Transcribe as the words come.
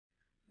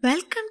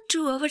Welcome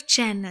to our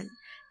channel.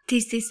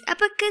 This is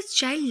Abacus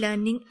Child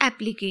Learning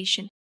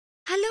Application.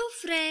 Hello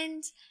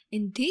friends,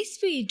 in this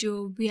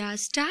video we are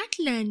start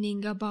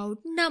learning about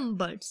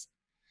numbers.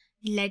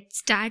 Let's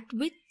start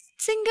with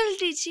single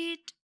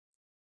digit.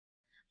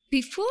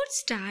 Before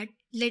start,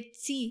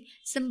 let's see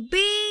some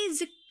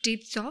basic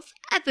tips of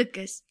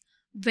Abacus.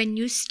 When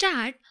you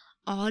start,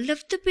 all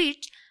of the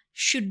bits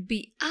should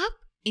be up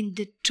in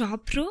the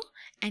top row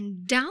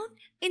and down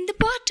in the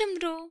bottom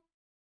row.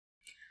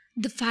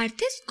 The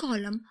farthest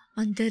column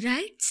on the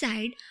right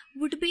side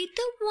would be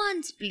the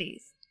ones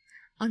place.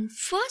 On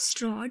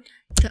first rod,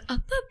 the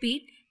upper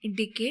bit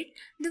indicate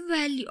the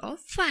value of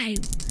 5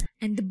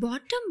 and the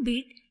bottom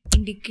bit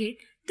indicate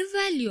the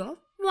value of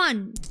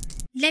 1.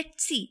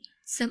 Let's see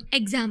some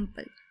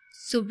example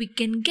so we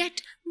can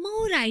get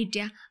more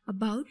idea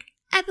about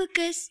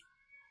Abacus.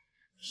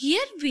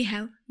 Here we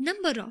have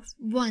number of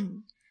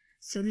 1.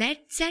 So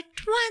let's set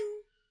 1.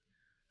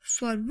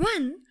 For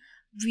 1,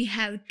 we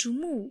have to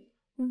move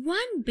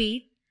 1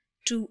 bit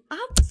to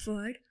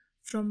upward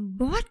from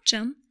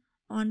bottom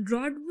on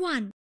rod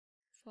 1.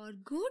 For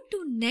go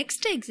to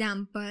next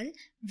example,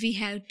 we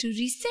have to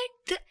reset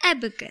the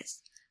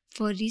abacus.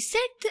 For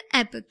reset the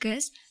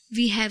abacus,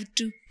 we have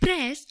to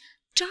press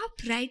top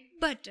right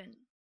button.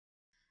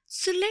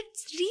 So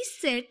let's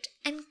reset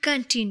and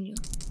continue.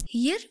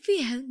 Here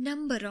we have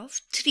number of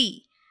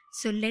 3.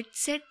 So let's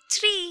set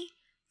 3.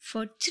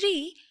 For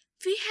 3,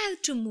 we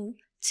have to move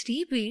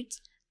 3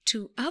 bits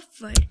to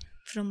upward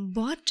from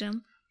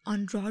bottom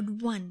on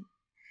rod 1.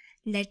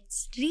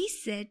 Let's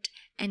reset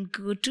and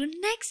go to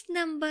next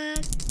number.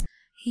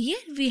 Here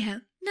we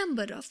have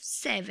number of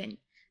 7.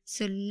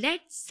 So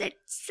let's set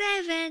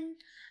 7.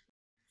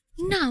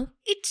 Now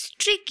it's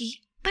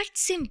tricky but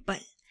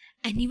simple.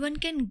 Anyone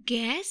can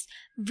guess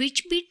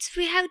which bits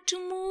we have to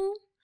move?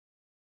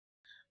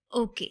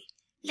 Okay,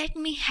 let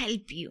me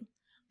help you.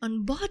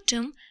 On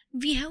bottom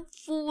we have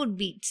 4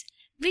 bits,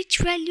 which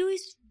value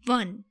is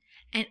 1,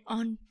 and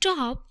on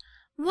top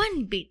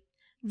 1 bit,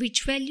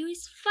 which value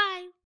is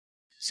 5.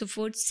 So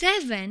for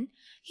 7,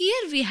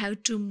 here we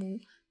have to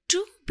move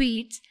 2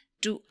 bits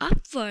to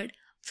upward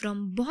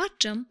from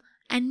bottom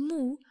and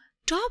move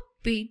top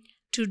bit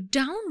to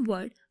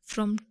downward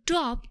from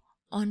top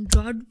on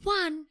rod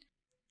 1.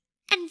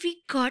 And we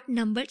got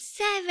number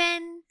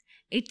 7.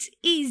 It's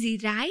easy,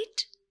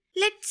 right?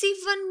 Let's see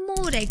one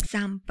more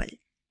example.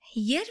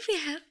 Here we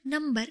have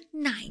number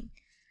 9.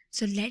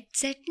 So let's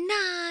set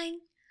 9.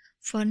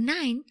 For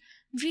 9,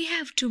 we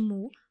have to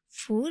move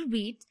 4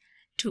 bits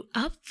to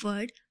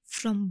upward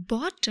from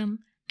bottom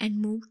and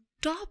move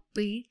top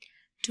bit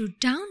to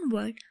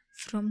downward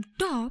from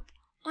top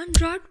on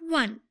rod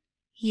 1.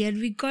 Here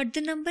we got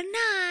the number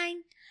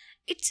 9.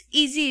 It's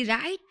easy,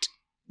 right?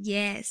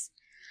 Yes.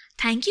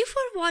 Thank you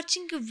for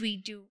watching a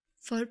video.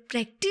 For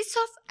practice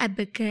of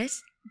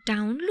Abacus,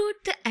 download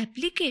the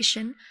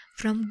application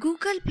from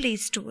Google Play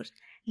Store.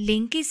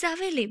 Link is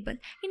available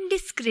in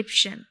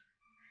description.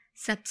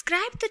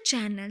 Subscribe the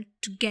channel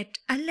to get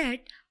alert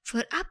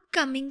for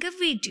upcoming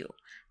video.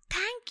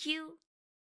 Thank you.